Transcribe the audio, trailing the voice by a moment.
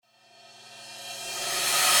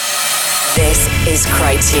This is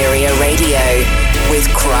Criteria Radio with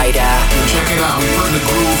Kryder. Check it out, bring the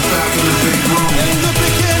groove back in the big room. In the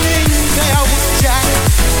beginning, there was Jack,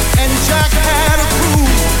 and Jack had a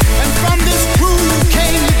groove, and from this groove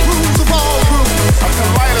came the grooves of all grooves. A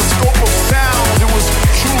kaleidoscope of sound, it was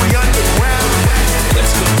truly underground.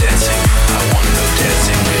 Let's go dancing. I wanna go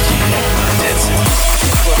dancing. Mickey, I'm dancing.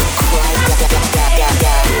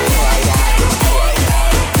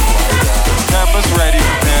 Campus ready,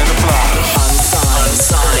 prepare to fly.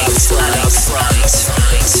 Unsigned, slamming front.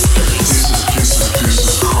 This is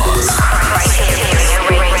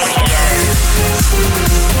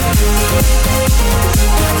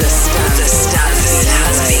The standard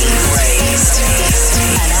has been raised.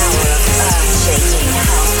 An hour of earth-shaking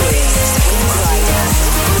house rhythms with Kryder.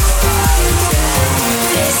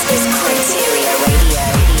 This is Criteria Radio.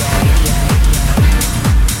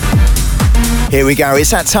 Here we go,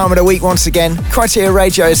 it's that time of the week once again. Criteria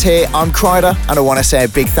Radio is here, I'm Kryder, and I want to say a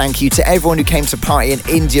big thank you to everyone who came to party in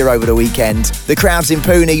India over the weekend. The crowds in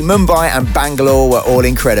Pune, Mumbai and Bangalore were all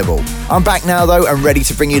incredible. I'm back now though and ready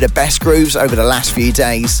to bring you the best grooves over the last few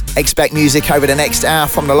days. Expect music over the next hour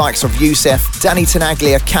from the likes of Yusef, Danny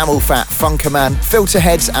Tenaglia, Camel Fat, Funkerman,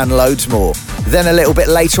 Filterheads and loads more. Then a little bit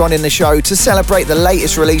later on in the show to celebrate the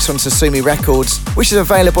latest release on Sasumi Records, which is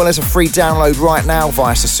available as a free download right now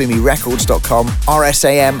via SasumiRecords.com.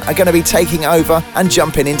 RSAM are going to be taking over and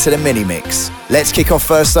jumping into the mini mix. Let's kick off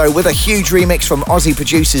first though with a huge remix from Aussie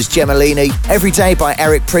producers Gemelini. Every Day by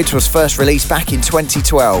Eric Prydz was first released back in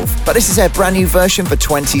 2012, but this is their brand new version for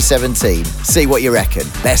 2017. See what you reckon.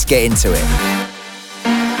 Let's get into it.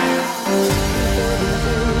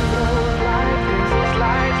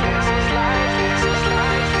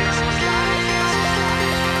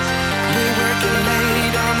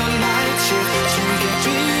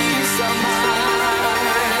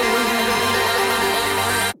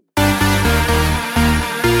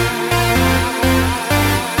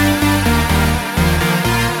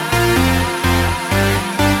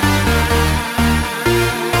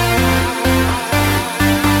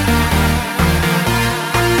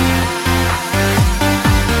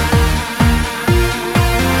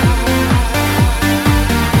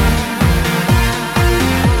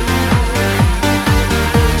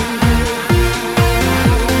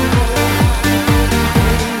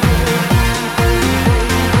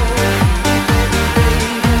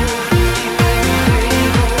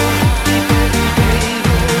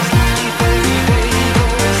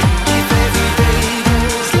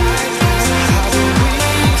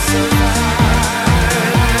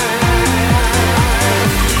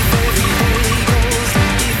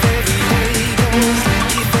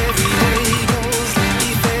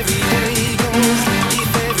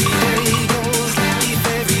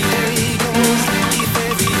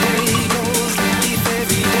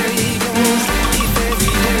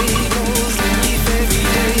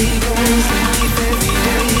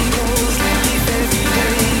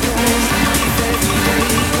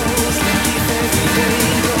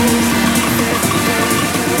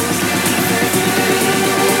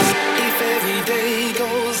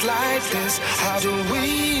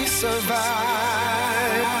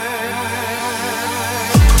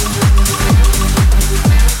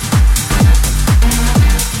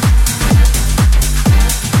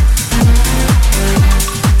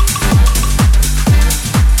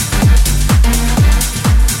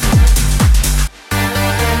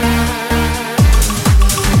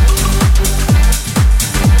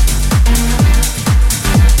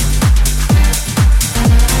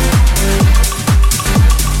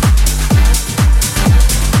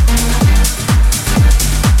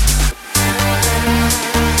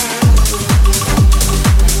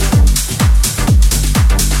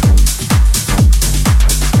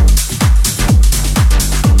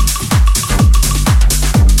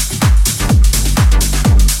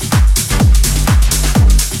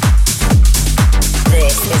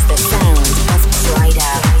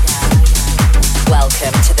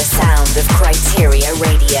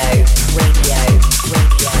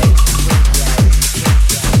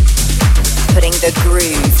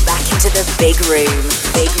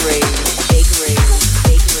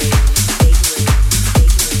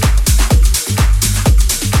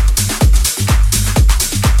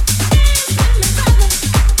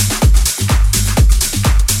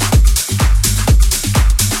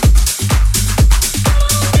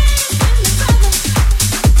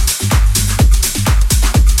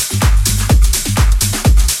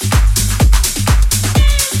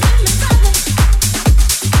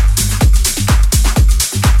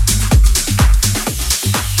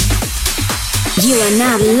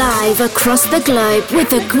 live across the globe with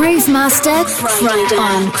the Groove Master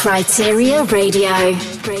on Criteria Radio.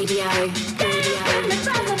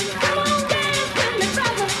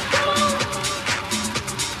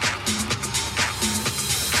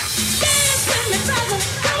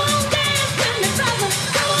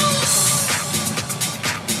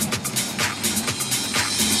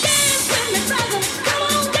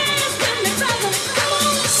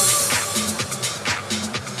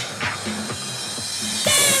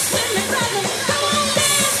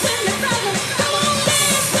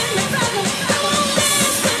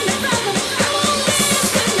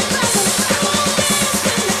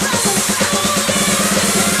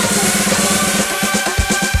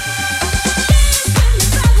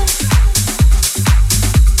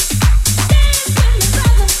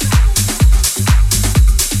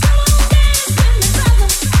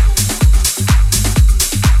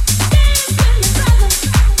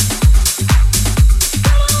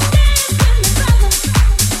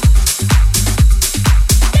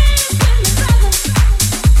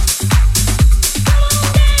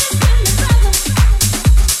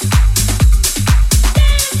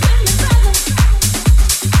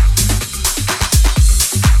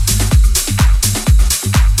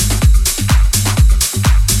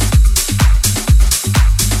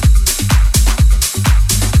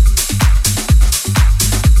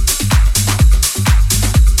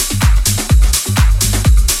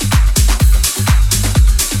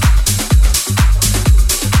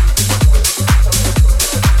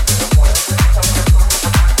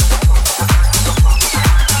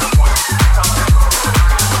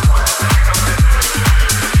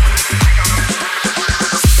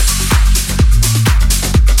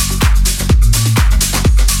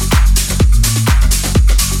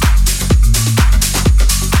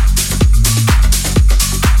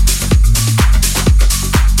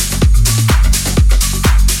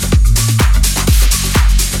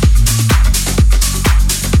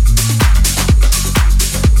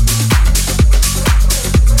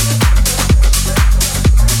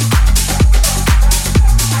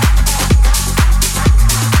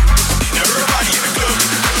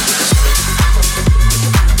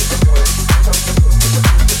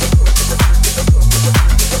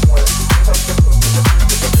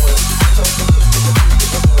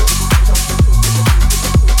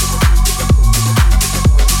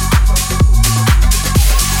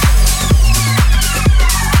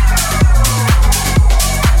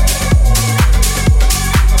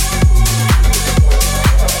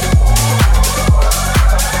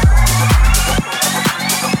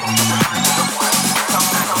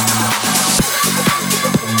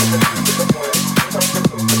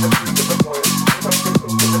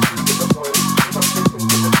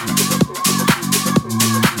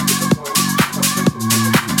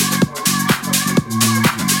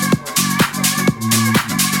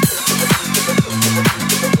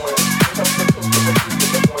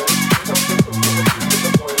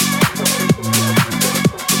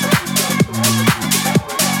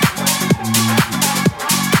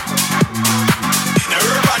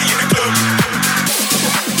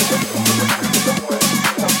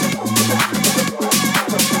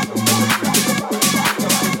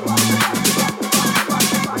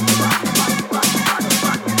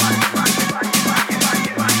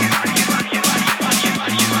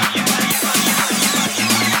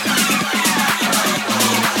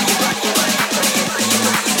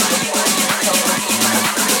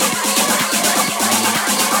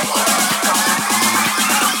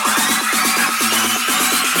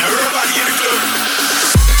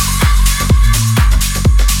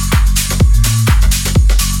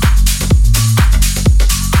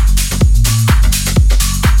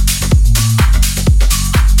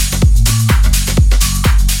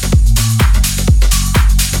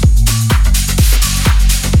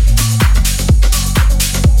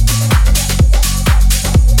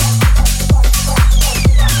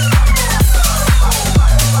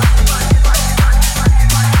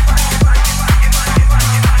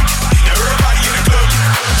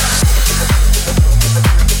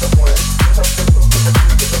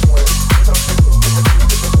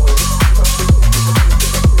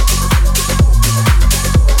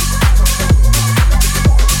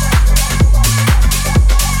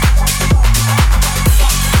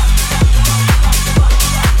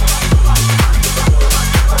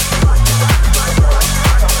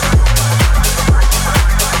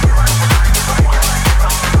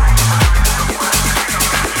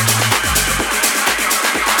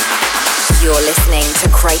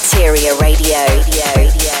 Criteria Radio.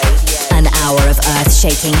 An hour of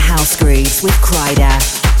earth-shaking house grooves with Kryder.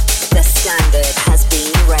 The standard has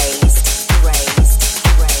been raised.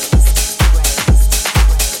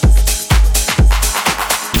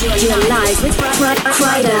 You're live with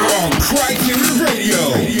Kryder on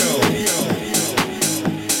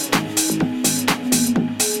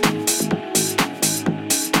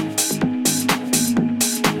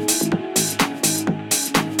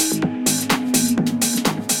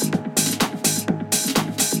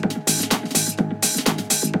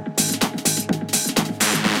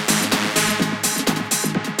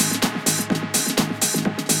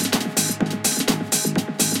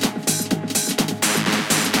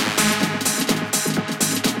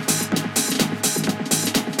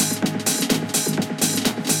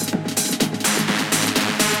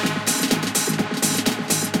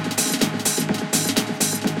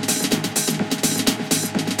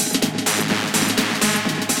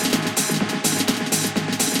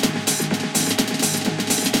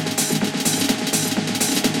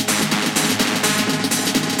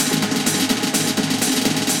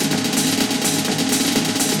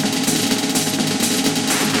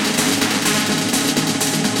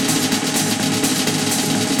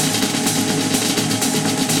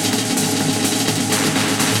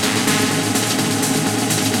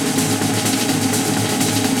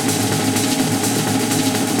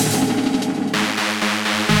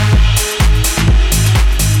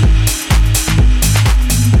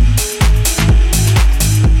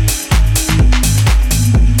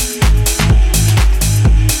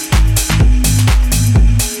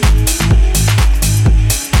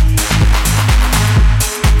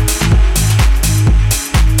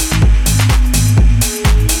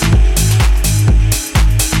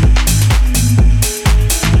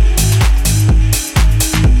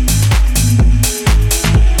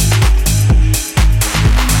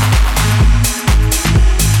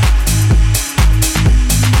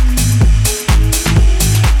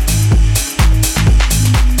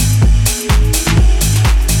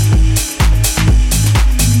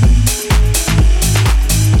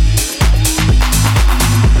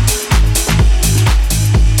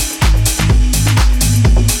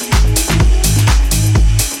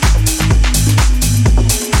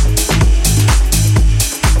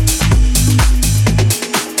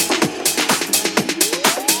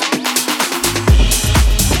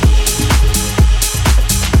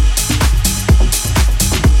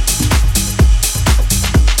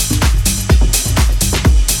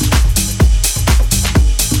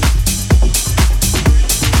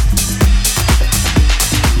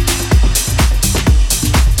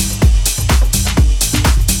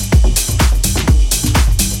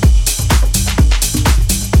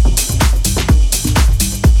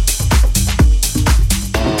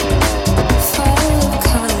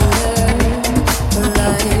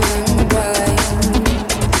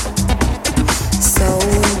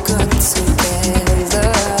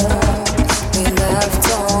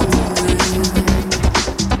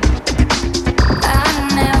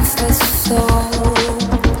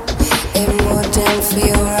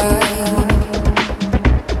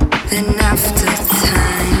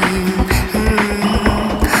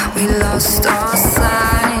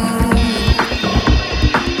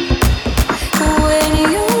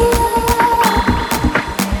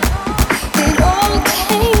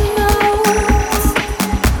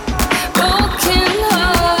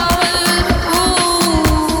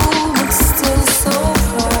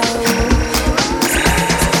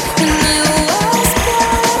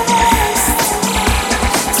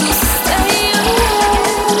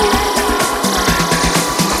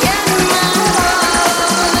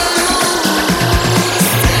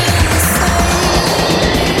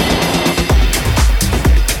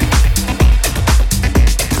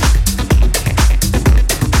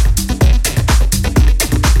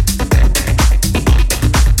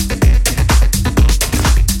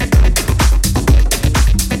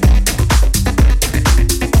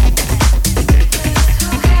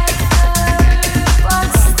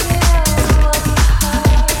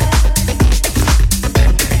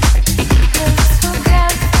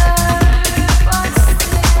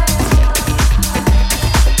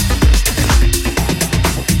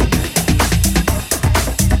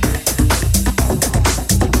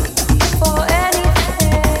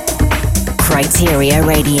Criteria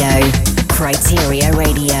Radio. Criteria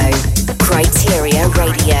Radio. Criteria Radio. Criteria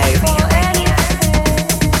Radio.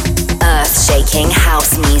 Earth-shaking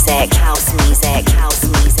house music. House music. House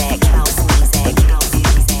music. House music. House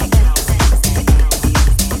music. House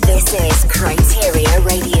music. This is Criteria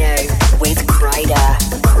Radio with Kryder.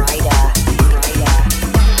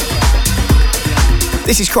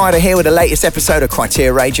 This is Kryder here with the latest episode of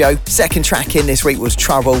Criteria Radio. Second track in this week was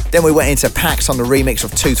Trouble. Then we went into Pax on the remix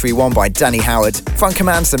of 231 by Danny Howard. Front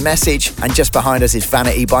Command's The Message, and just behind us is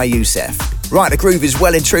Vanity by Youssef. Right, the groove is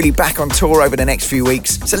well and truly back on tour over the next few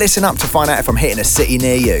weeks, so listen up to find out if I'm hitting a city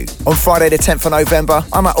near you. On Friday the 10th of November,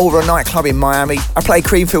 I'm at Aura nightclub in Miami. I play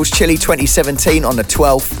Creamfields Chili 2017 on the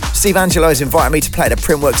 12th. Steve Angelo has invited me to play at the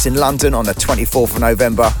Printworks in London on the 24th of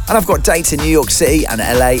November, and I've got dates in New York City and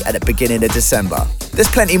LA at the beginning of December. There's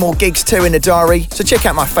plenty more gigs too in the diary, so check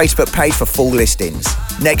out my Facebook page for full listings.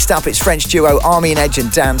 Next up, it's French duo Army and Edge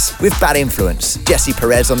and Dance with Bad Influence. Jesse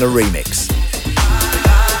Perez on the remix.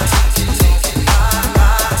 Taking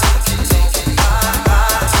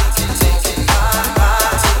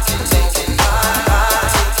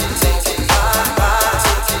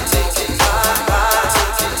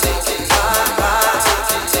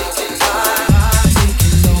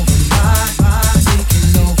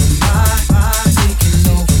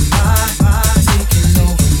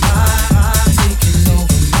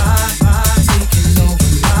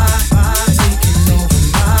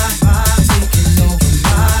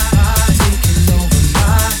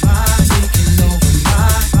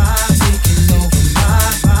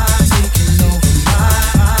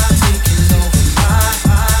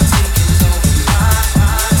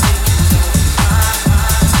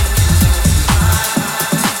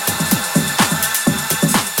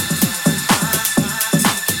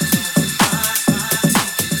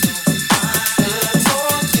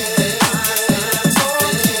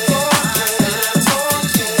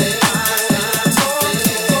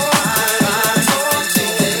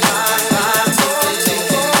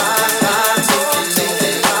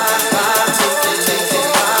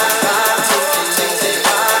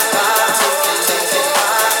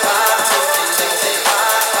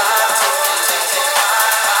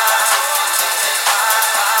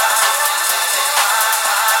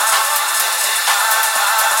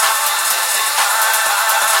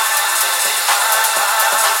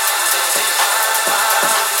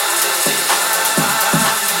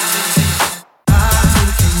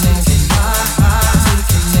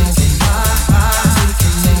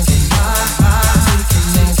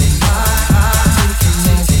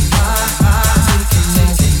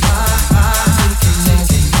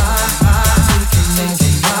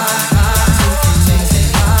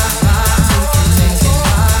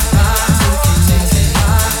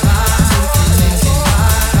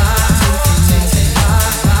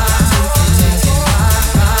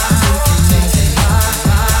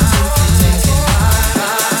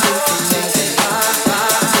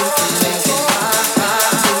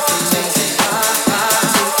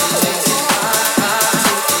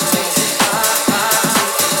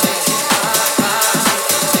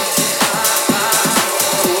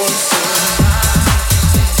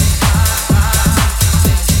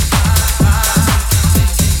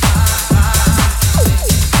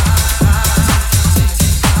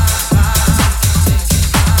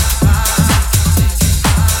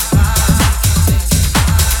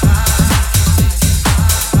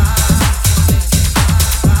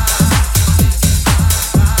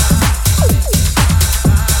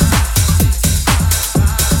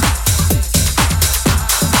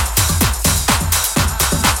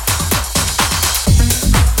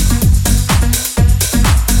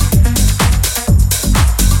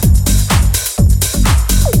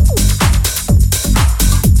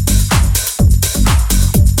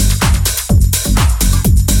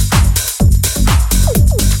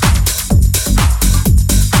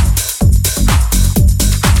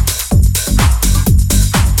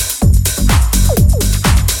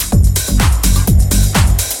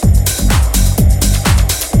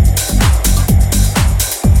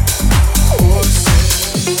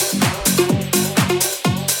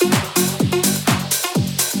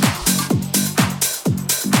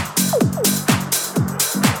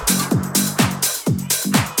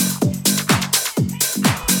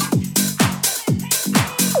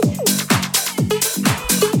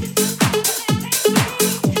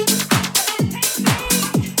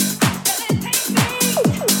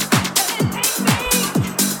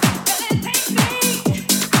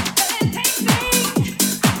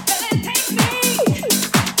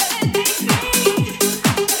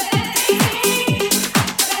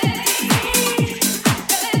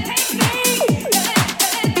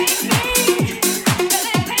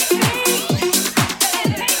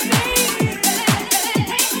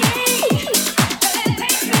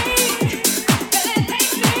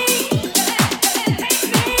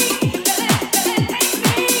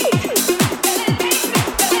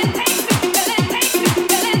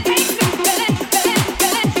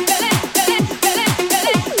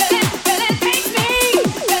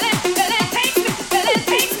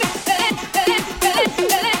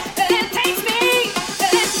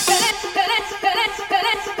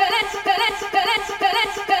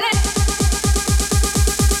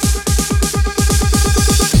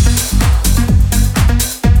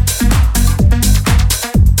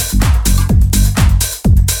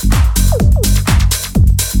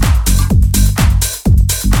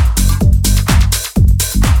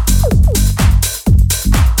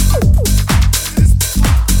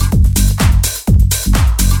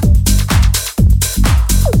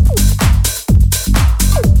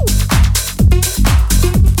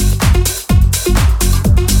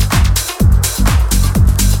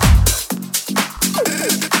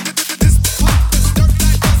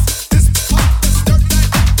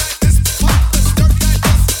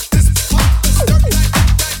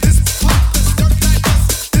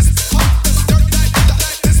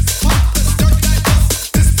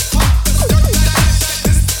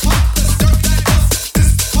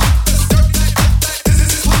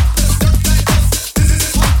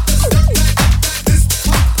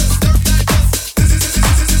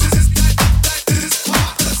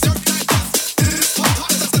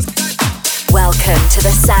to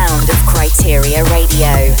the sound of Criteria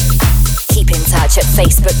Radio. Keep in touch at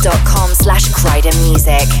facebook.com/Kryder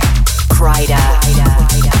Music. Kryder.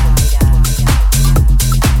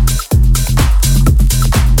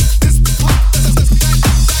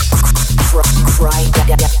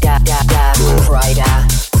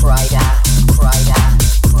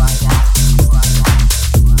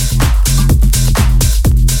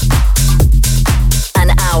 An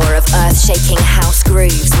hour of earth-shaking house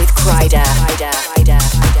grooves with Kryder.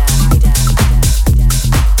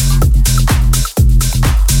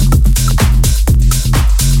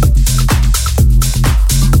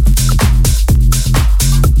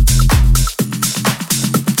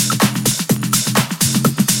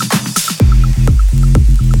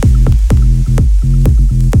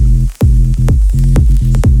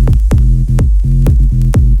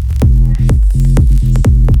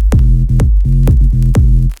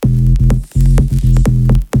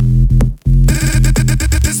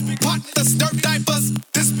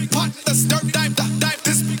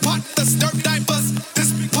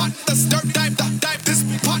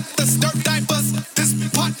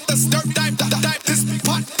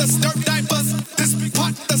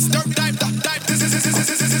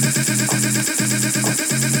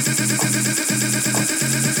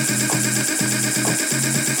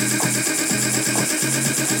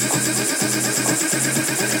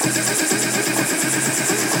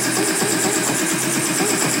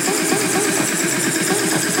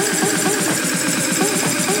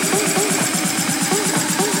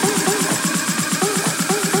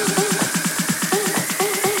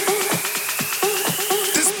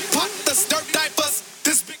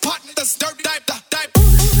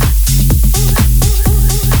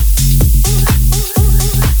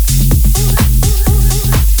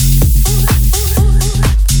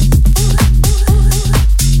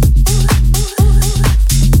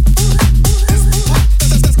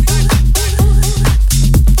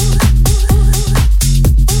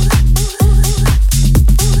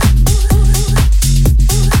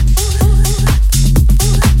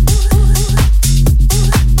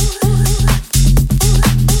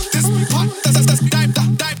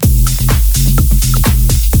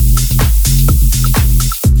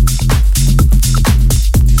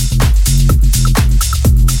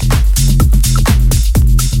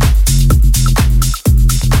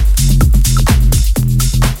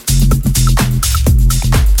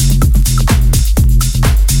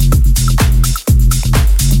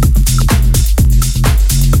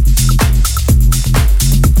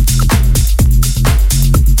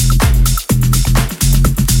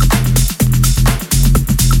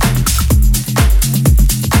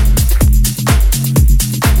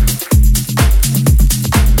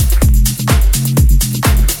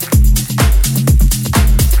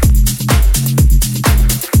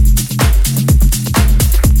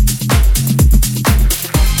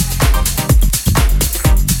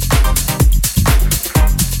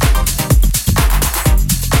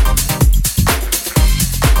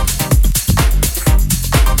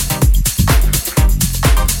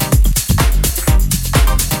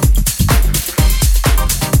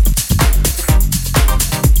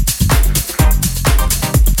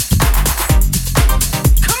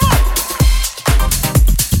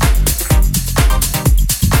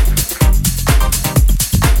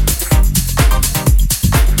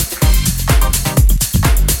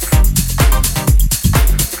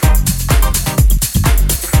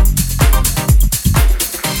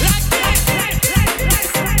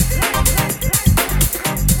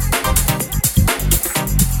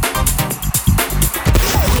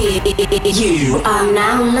 You are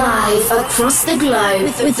now live across the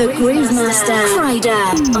globe with the Groove Master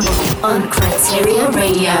Kryder on Criteria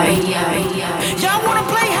Radio. Y'all wanna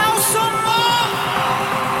play house some more?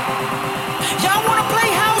 Y'all wanna play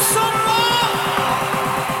house some more?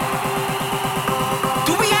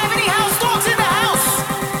 Do we have any house thoughts in the house?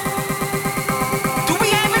 Do we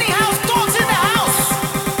have any house thoughts in the house?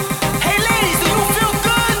 Hey ladies, do you feel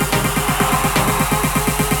good?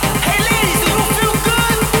 Hey ladies, do you feel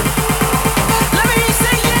good? Let me hear you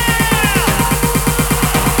say yeah.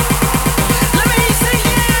 Let me hear you say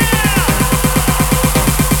yeah.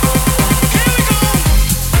 Here we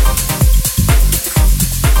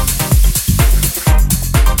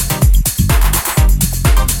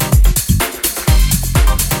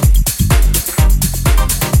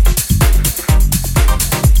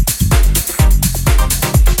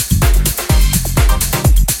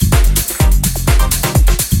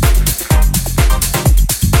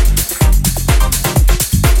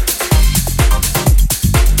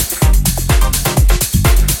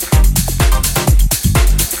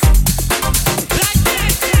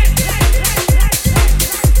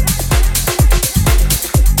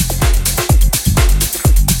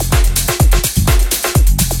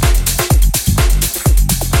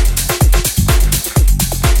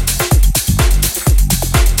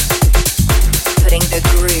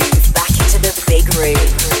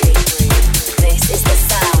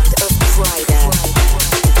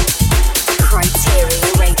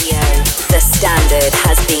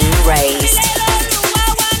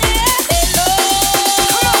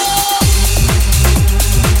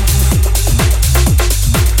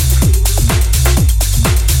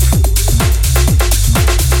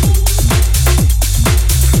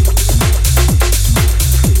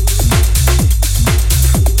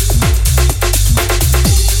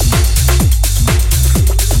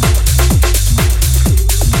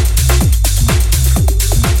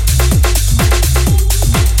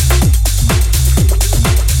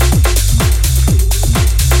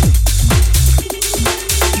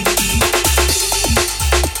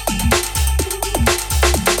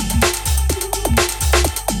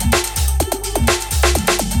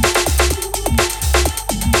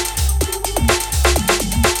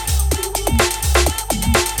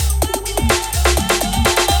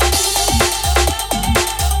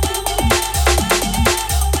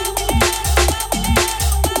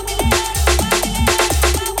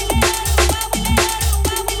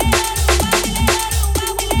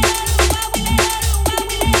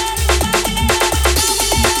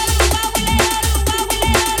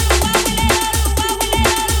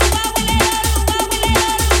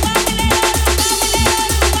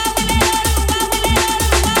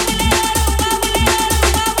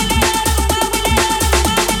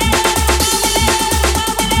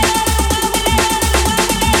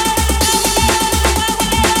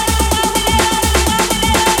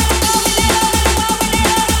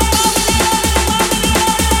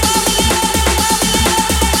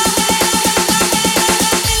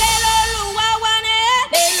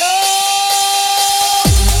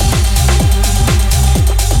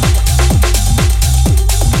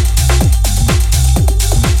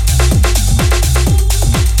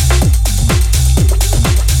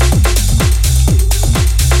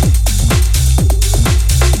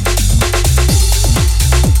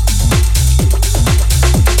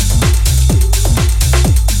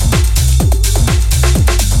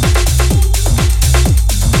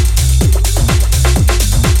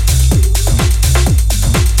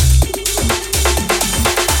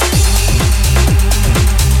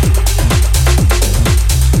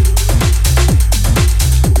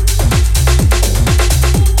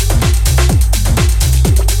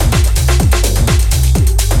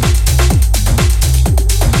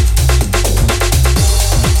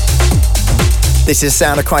This is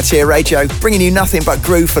Sound of Criteria Radio, bringing you nothing but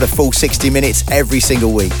groove for the full 60 minutes every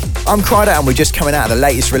single week. I'm Kryder and we're just coming out of the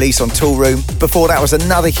latest release on Toolroom. Before that was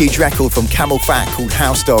another huge record from Camel Fat called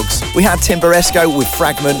House Dogs. We had Timberesco with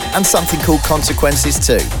Fragment and something called Consequences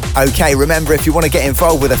too. Okay, remember if you want to get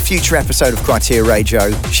involved with a future episode of Criteria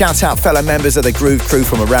Radio, shout out fellow members of the Groove Crew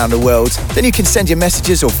from around the world, then you can send your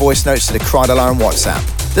messages or voice notes to the Kryder line on WhatsApp.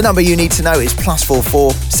 The number you need to know is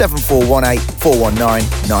 +44 7418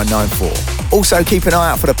 419 994. Also, keep an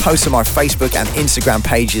eye out for the posts on my Facebook and Instagram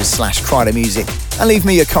pages /Kryder Music and leave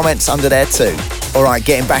me your comments under there too. Alright,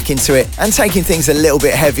 getting back into it and taking things a little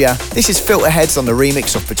bit heavier, this is Filterheads on the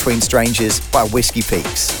remix of Between Strangers by Whiskey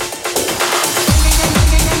Peaks.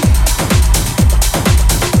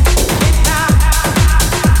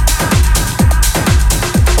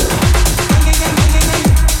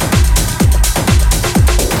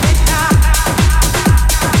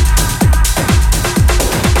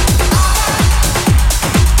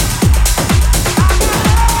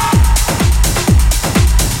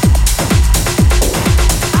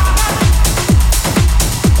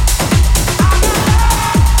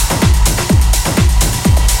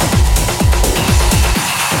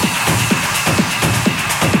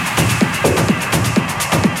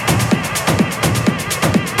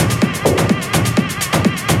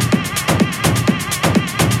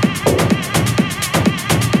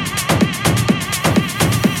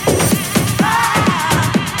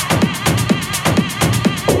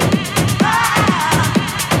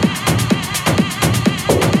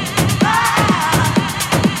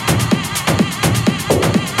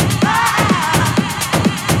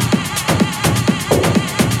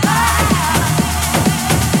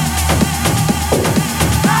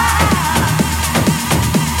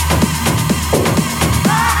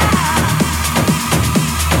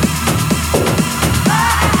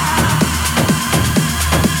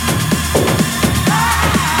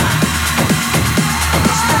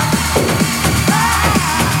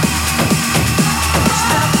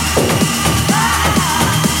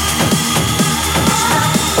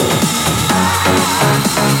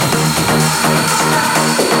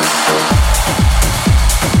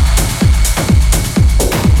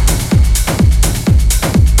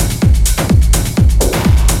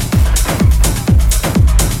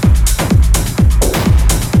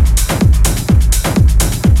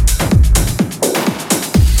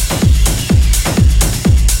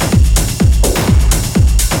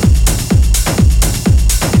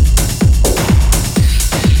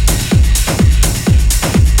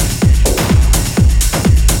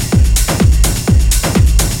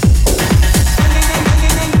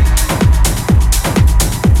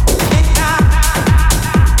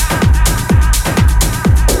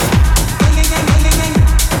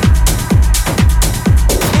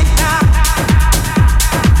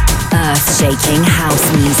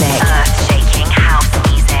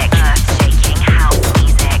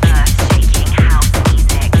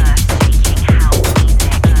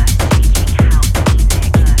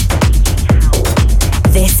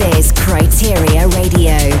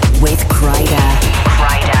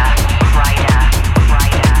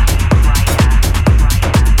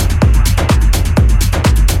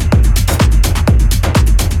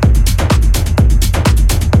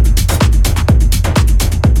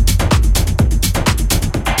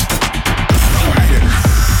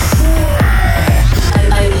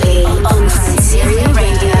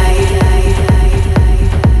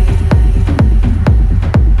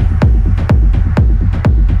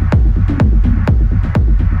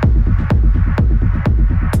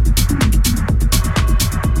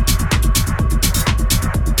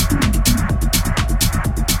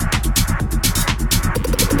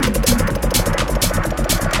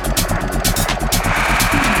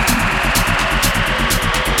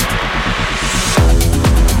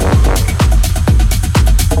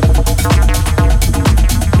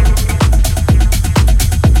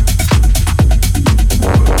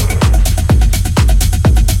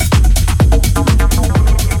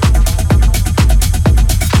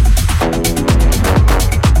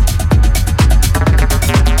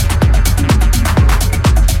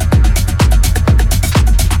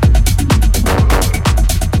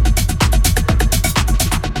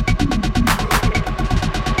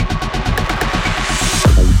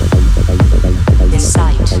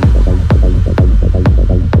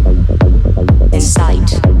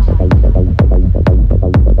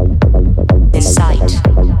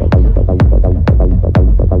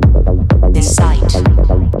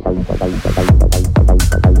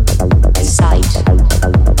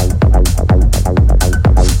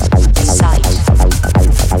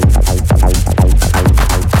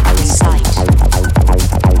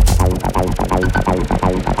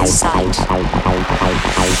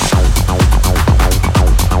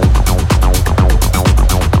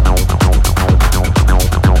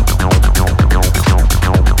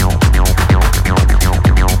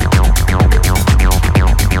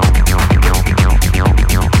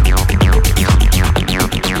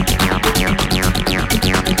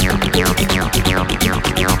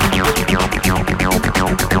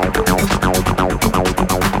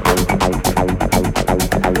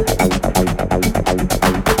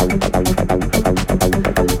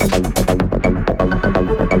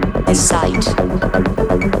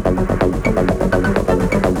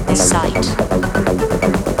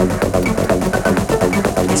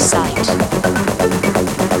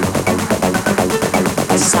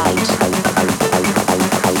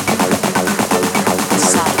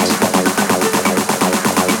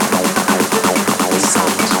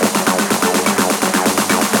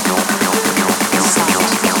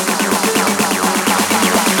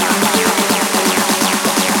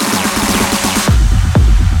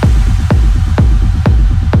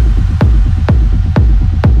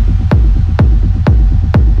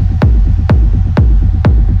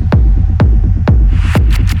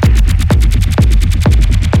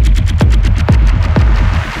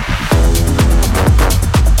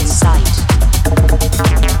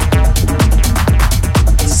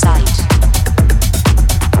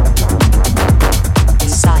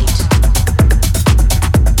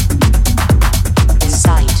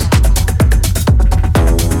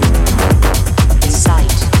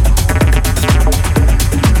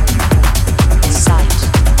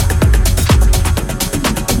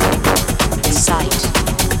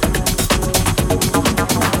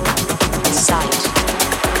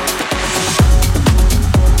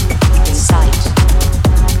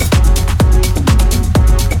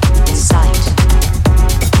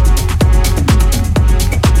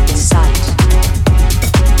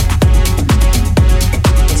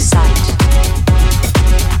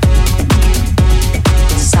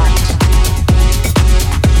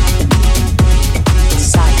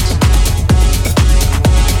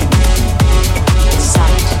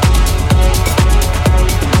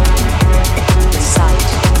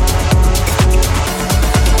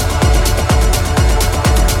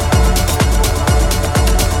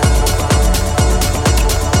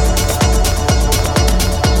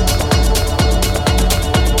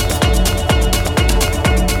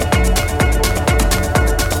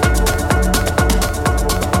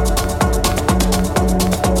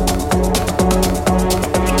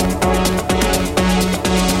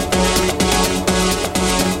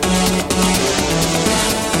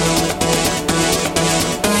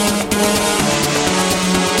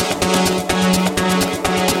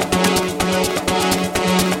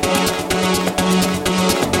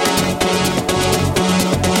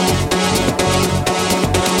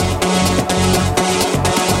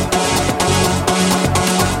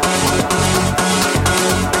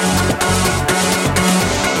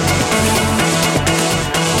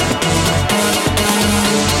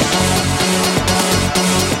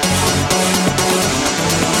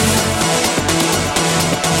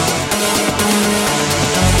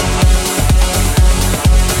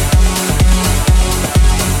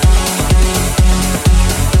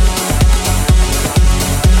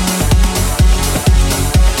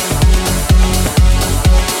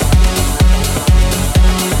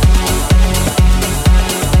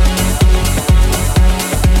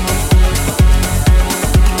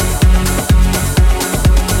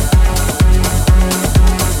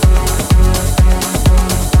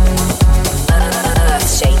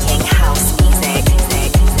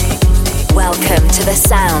 to the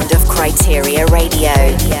sound of Criteria Radio.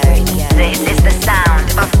 This is the sound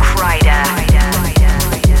of Kryder.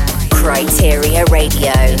 Criteria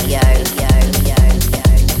Radio.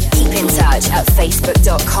 Keep in touch at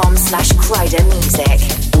facebook.com/Kryder Music.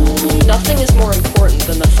 Nothing is more important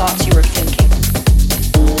than the thoughts you are thinking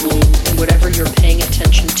and whatever you're paying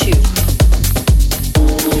attention to.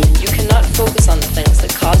 You cannot focus on things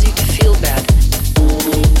that cause you to feel bad.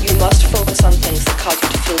 You must focus on things that cause you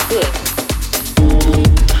to feel good.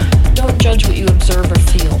 Don't judge what you observe or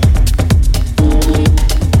feel.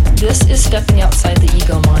 This is stepping outside the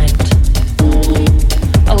ego mind.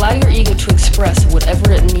 Allow your ego to express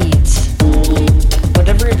whatever it needs.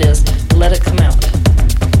 Whatever it is, let it come out.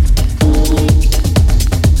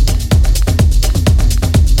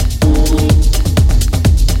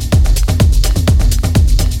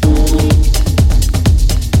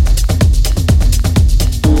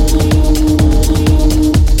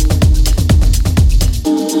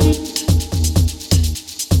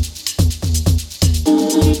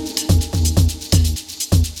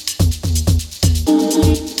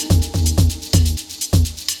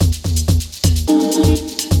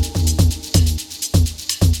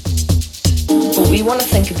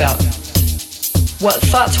 What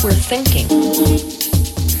thoughts we're thinking.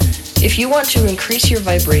 If you want to increase your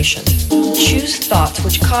vibration, choose thoughts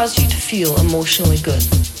which cause you to feel emotionally good.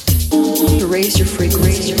 To raise your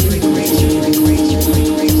frequency.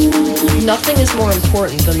 Nothing is more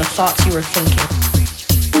important than the thoughts you are thinking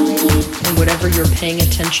and whatever you're paying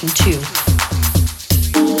attention to.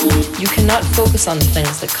 You cannot focus on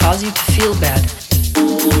things that cause you to feel bad.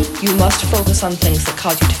 You must focus on things that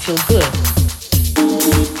cause you to feel good.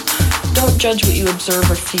 Don't judge what you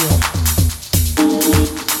observe or feel.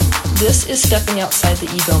 This is stepping outside the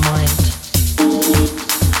ego mind.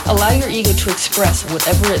 Allow your ego to express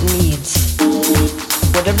whatever it needs.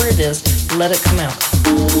 Whatever it is, let it come out.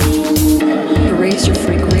 Raise your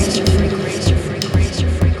frequency.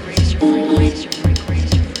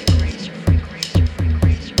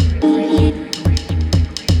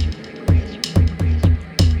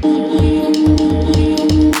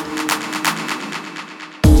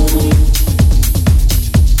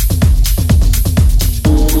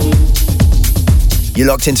 You're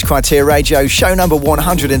locked into Criteria Radio, show number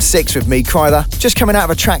 106 with me, Kryder. Just coming out of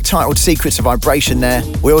a track titled Secrets of Vibration there.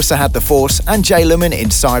 We also had The Force and Jay Lumen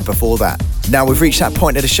Inside before that. Now we've reached that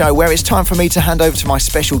point of the show where it's time for me to hand over to my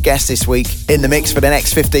special guest this week. In the mix for the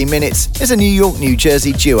next 15 minutes is a New York, New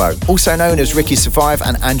Jersey duo, also known as Ricky Survive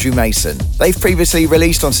and Andrew Mason. They've previously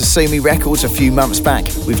released on Sasumi Records a few months back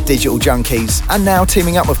with Digital Junkies, and now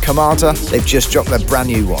teaming up with Kamada, they've just dropped their brand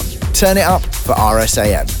new one. Turn it up for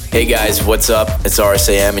RSAM. Hey guys, what's up? It's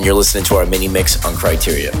RSAM and you're listening to our mini mix on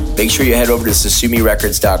Criteria. Make sure you head over to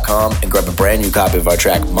SasumiRecords.com and grab a brand new copy of our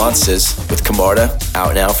track Monsters with Kamada,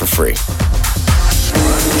 out now for free.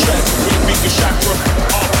 Check with Mika Chakra,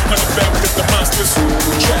 100 back with the monsters.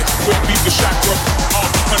 Check with Mika Chakra,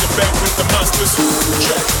 100 back with the monsters.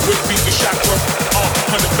 Check with Mika Chakra,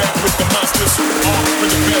 100 back with the monsters. 100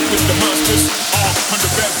 back with the monsters.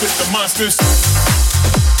 100 back with the monsters.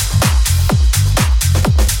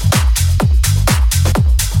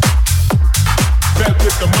 Back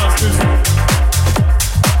with the monsters.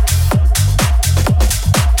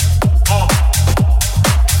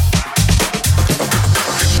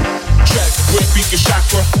 Check with Beacon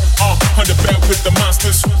Chakra. 100 back with the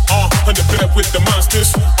monsters. 100 back with the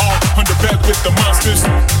monsters. 100 back with the monsters.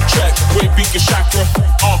 Check with Beacon Chakra.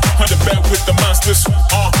 100 back with the monsters.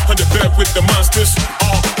 100 back with the monsters.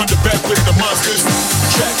 100 back with the monsters.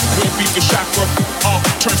 Check with Beacon Chakra.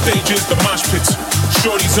 Turn stages, the mosh pits.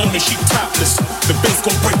 Shorty's on it, she topless. The bass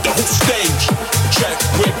gon' break the whole stage. Check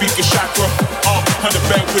with Beacon Chakra. 100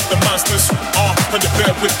 back with the monsters. 100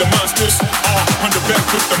 back with the monsters. 100 back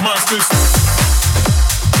with the monsters.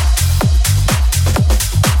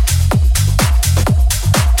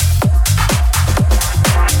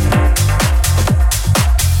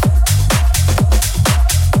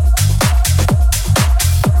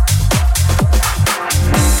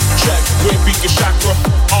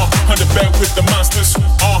 With the monsters,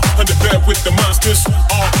 100 back with the monsters,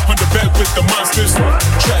 100 back with the monsters.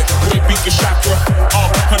 Check with Beacon Chakra,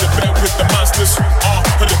 100 back with the monsters,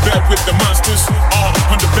 100 back with the monsters,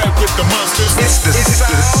 100 back with the monsters. It's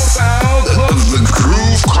the sound of the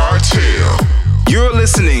Groove Cartel. You're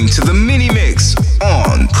listening to the mini mix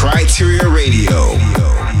on Criteria Radio.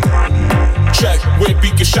 Check with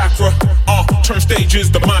Beacon Chakra, turn stages,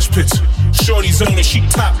 the mosh pits. Shorty's on it, she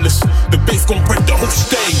topless. The bass gon' break the whole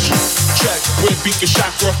stage. Check with Beacon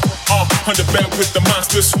Chakra, under bed with the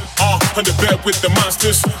monsters, under bed with the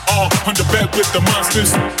monsters, under bed with the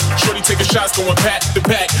monsters. Shorty taking shots, going back to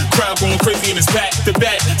back. Crowd going crazy and it's back to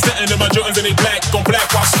back. Sitting in my Jordans and they black on black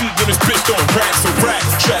while sleep in this bitch throwing racks and racks.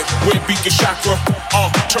 Check, where beat your chakra.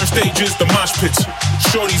 Turn stages, the mosh pits.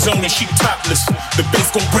 Shorty's on and she topless. The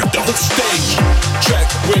bass gon' rip the whole stage. Check,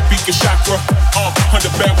 where beat your chakra.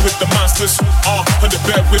 Under bed with the monsters. Under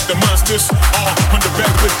bed with the monsters. Under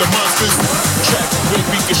bed with the monsters. Check, where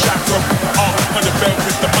beat your chakra. Under bed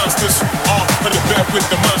with the monsters. Under bed with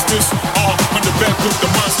the monsters. Under bed with the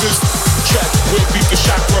monsters. Check, where beat your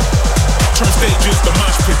chakra. Turn stages, the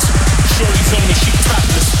mosh pits. Shorty's on and she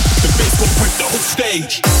topless. The bass gon' rip the whole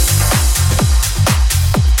stage.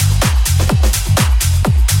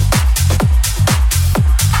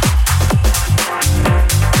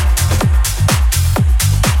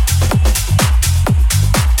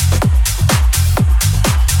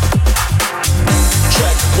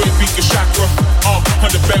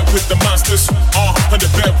 Under bed with the monsters, under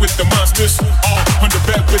bed with the monsters, under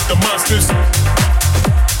bed with the monsters.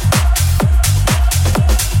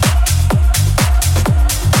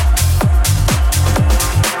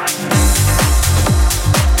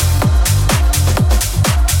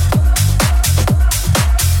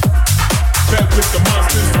 Bed with the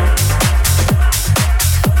monsters.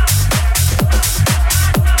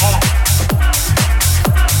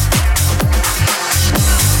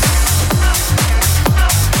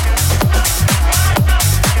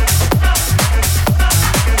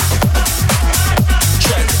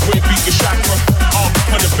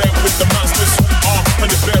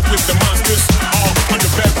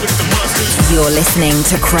 You're listening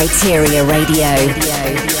to Kryteria Radio.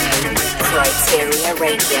 Kryteria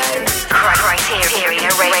Radio.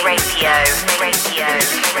 Kryteria Radio.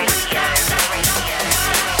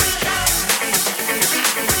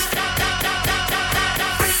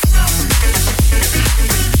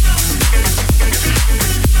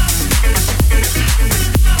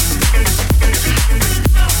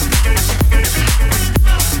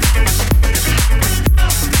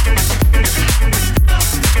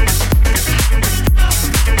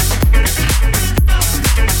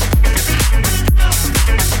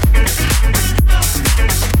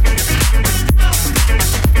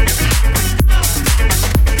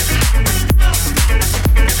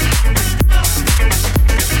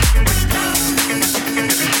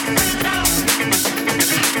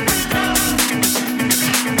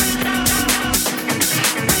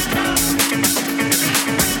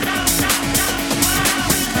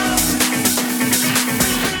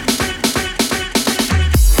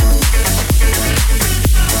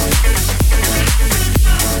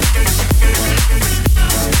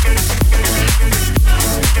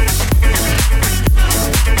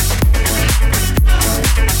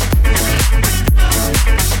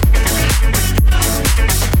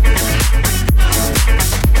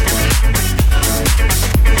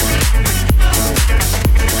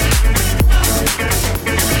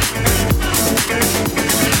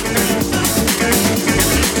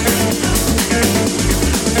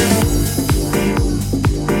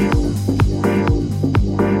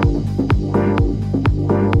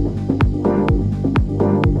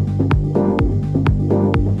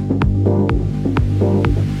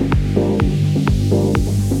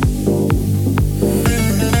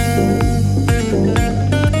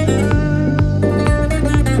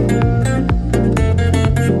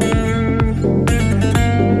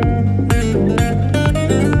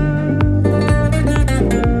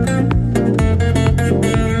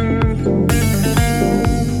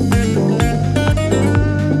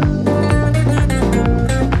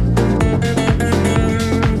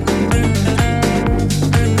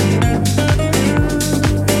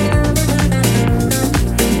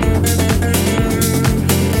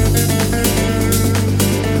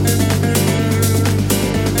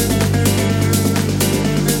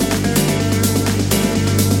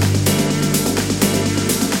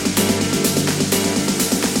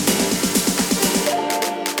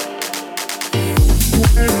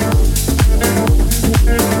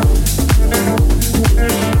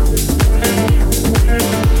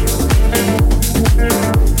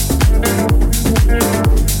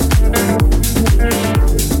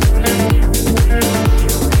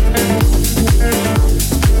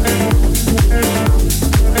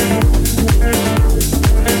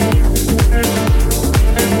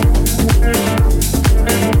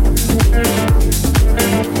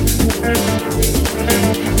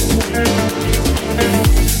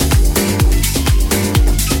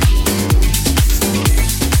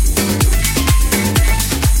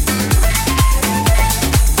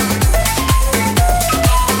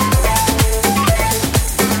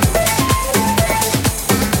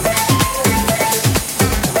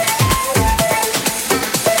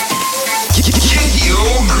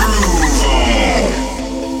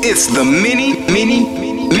 It's the mini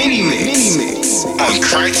mix on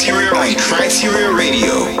Criteria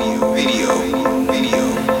Radio.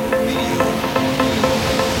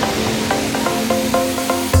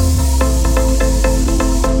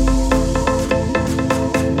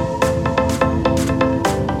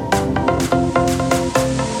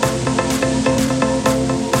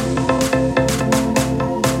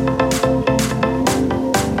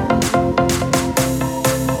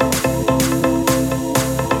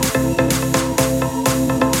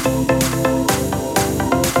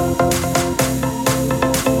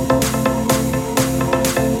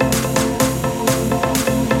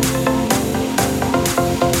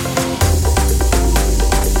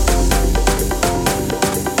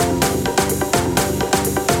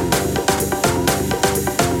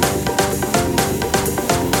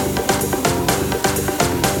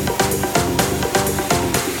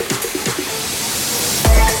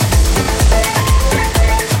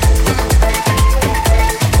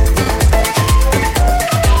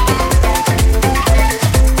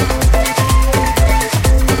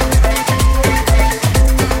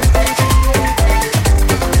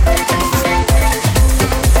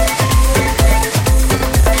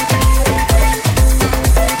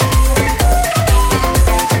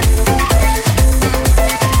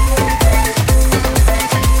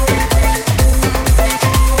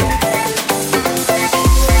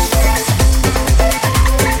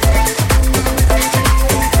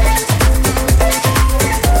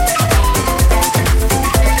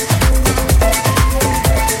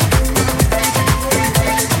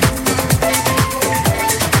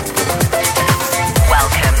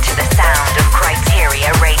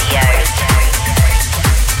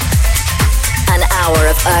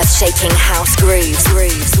 Shaking house grooves.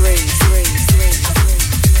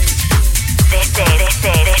 This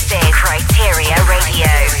is Criteria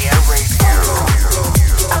Radio.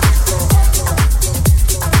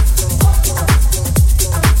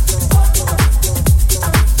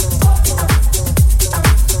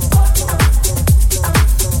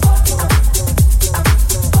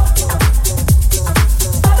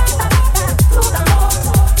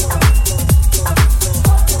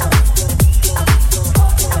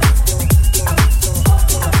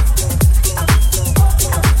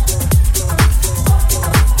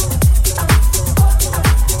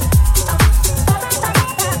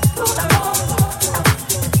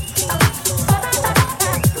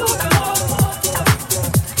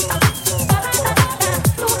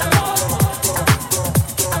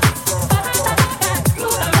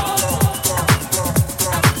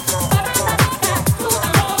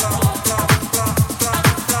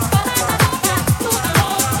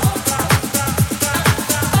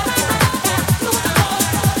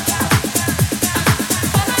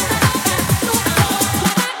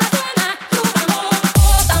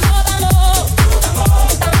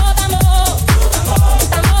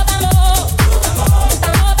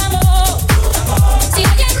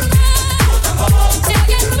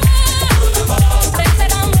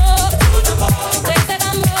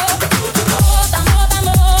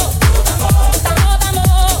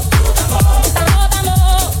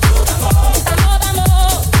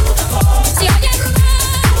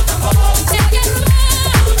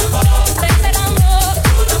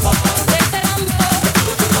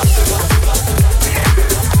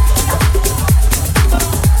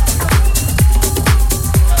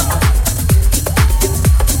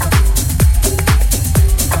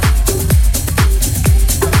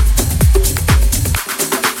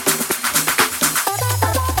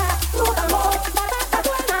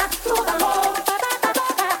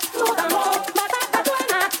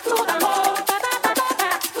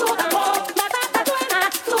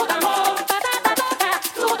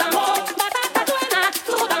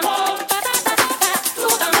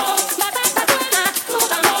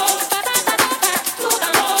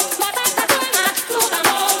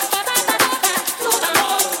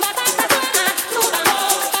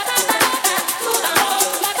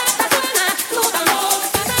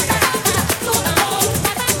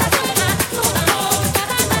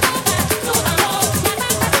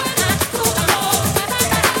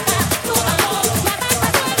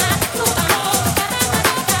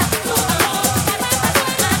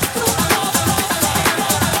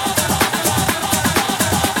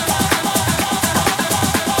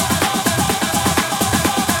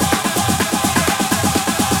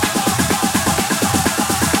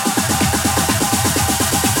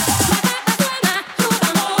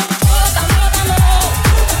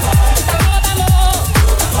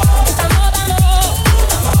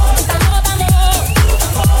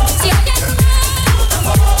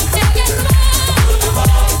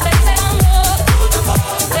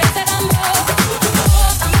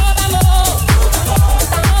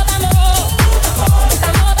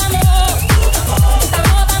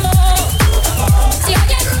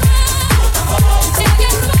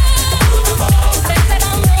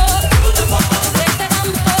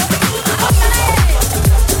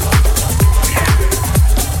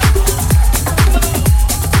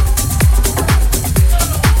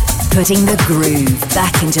 Putting the groove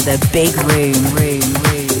back into the big room.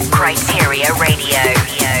 Criteria Radio.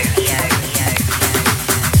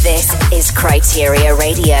 This is Criteria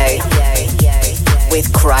Radio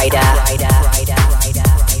with Kryder.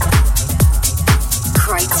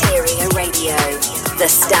 Criteria Radio. The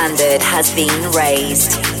standard has been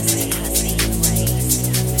raised.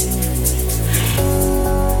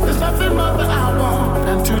 There's nothing more that I want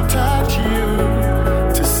than to touch you,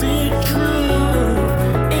 to see truth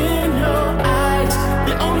in your eyes.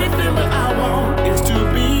 The only thing that I want is to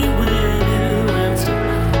be with you and to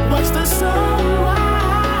watch the sunrise.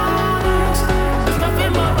 There's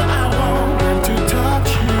nothing more that I want than to touch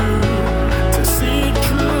you, to see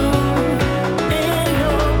truth in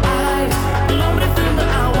your eyes. The only thing that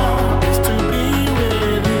I want is to be with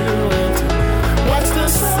you and to watch the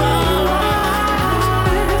sunrise.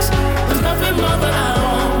 There's nothing more that I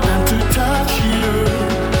want than to touch you,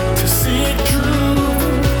 to see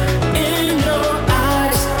truth in your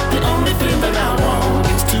eyes. The only thing that I want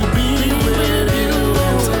is to be with you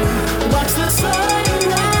and watch the sunrise.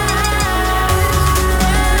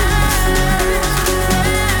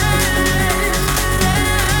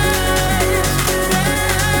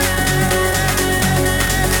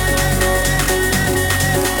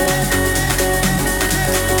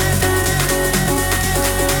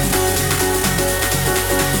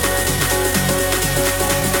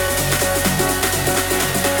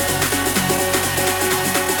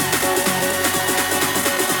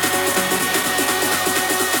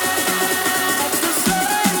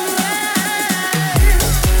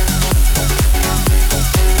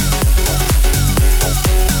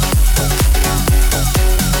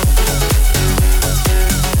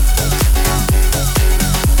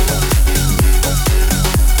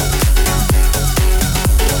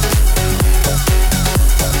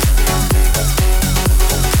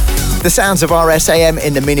 The sounds of RSAM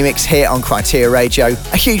in the mini mix here on Criteria Radio.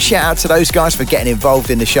 A huge shout out to those guys for getting involved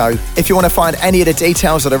in the show. If you want to find any of the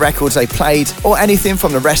details of the records they played or anything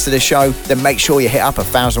from the rest of the show, then make sure you hit up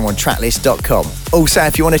 1001tracklist.com. Also,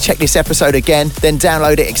 if you want to check this episode again, then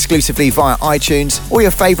download it exclusively via iTunes or your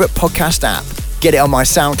favourite podcast app. Get it on my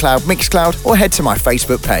SoundCloud, Mixcloud, or head to my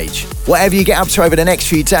Facebook page. Whatever you get up to over the next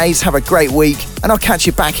few days, have a great week, and I'll catch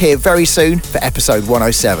you back here very soon for episode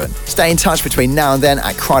 107. Stay in touch between now and then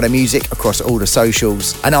at Kryder Music across all the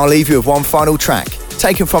socials, and I'll leave you with one final track.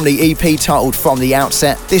 Taken from the EP titled From the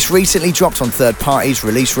Outset, this recently dropped on Third Party's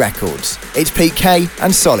Release Records. It's Pete K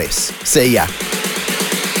and Solace. See ya.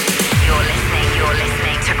 You're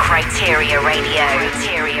listening to Criteria Radio.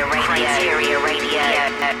 Criteria Radio.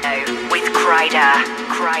 With Kryder.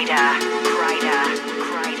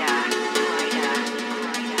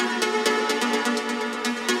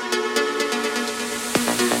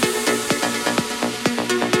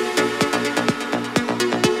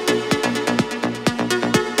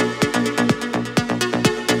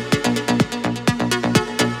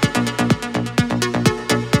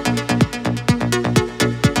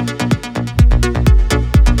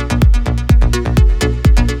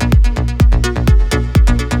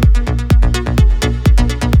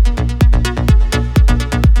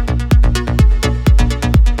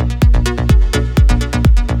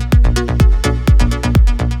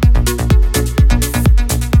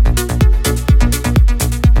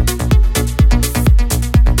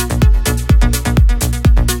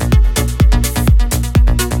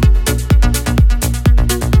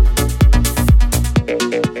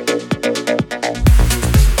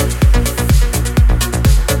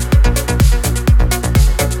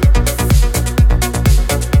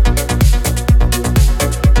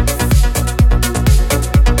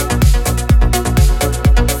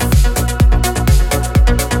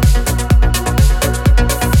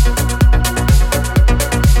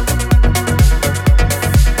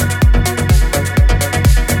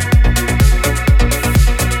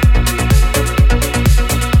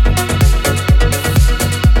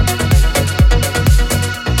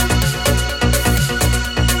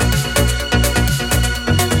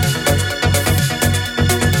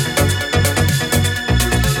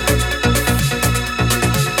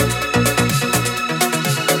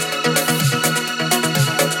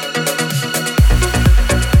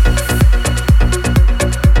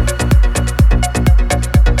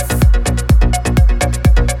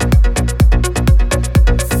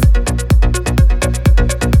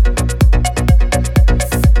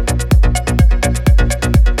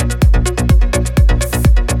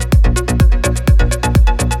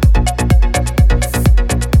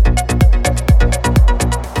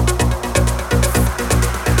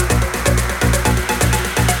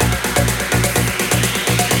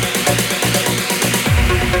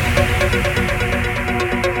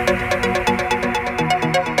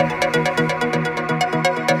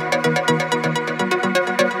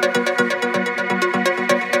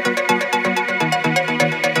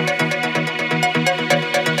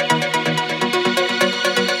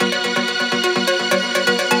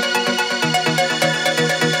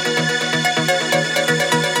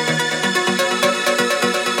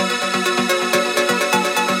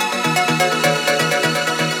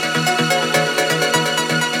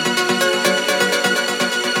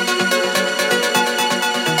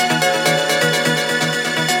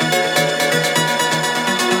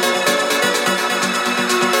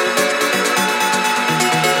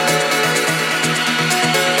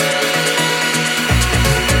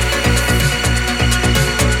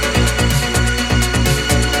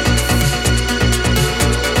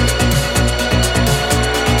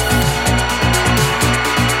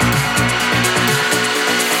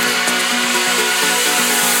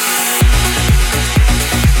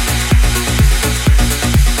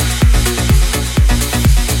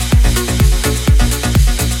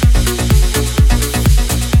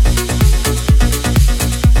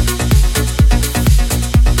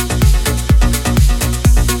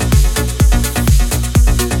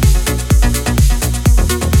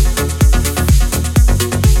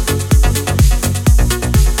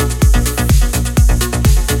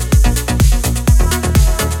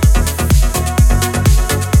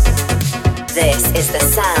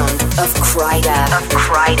 of Kryder.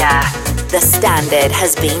 The standard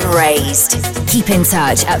has been raised. Keep in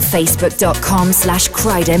touch at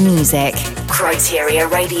facebook.com/Kryder Music. Kryteria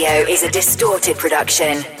Radio is a Distorted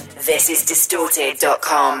production. This is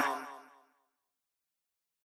distorted.com.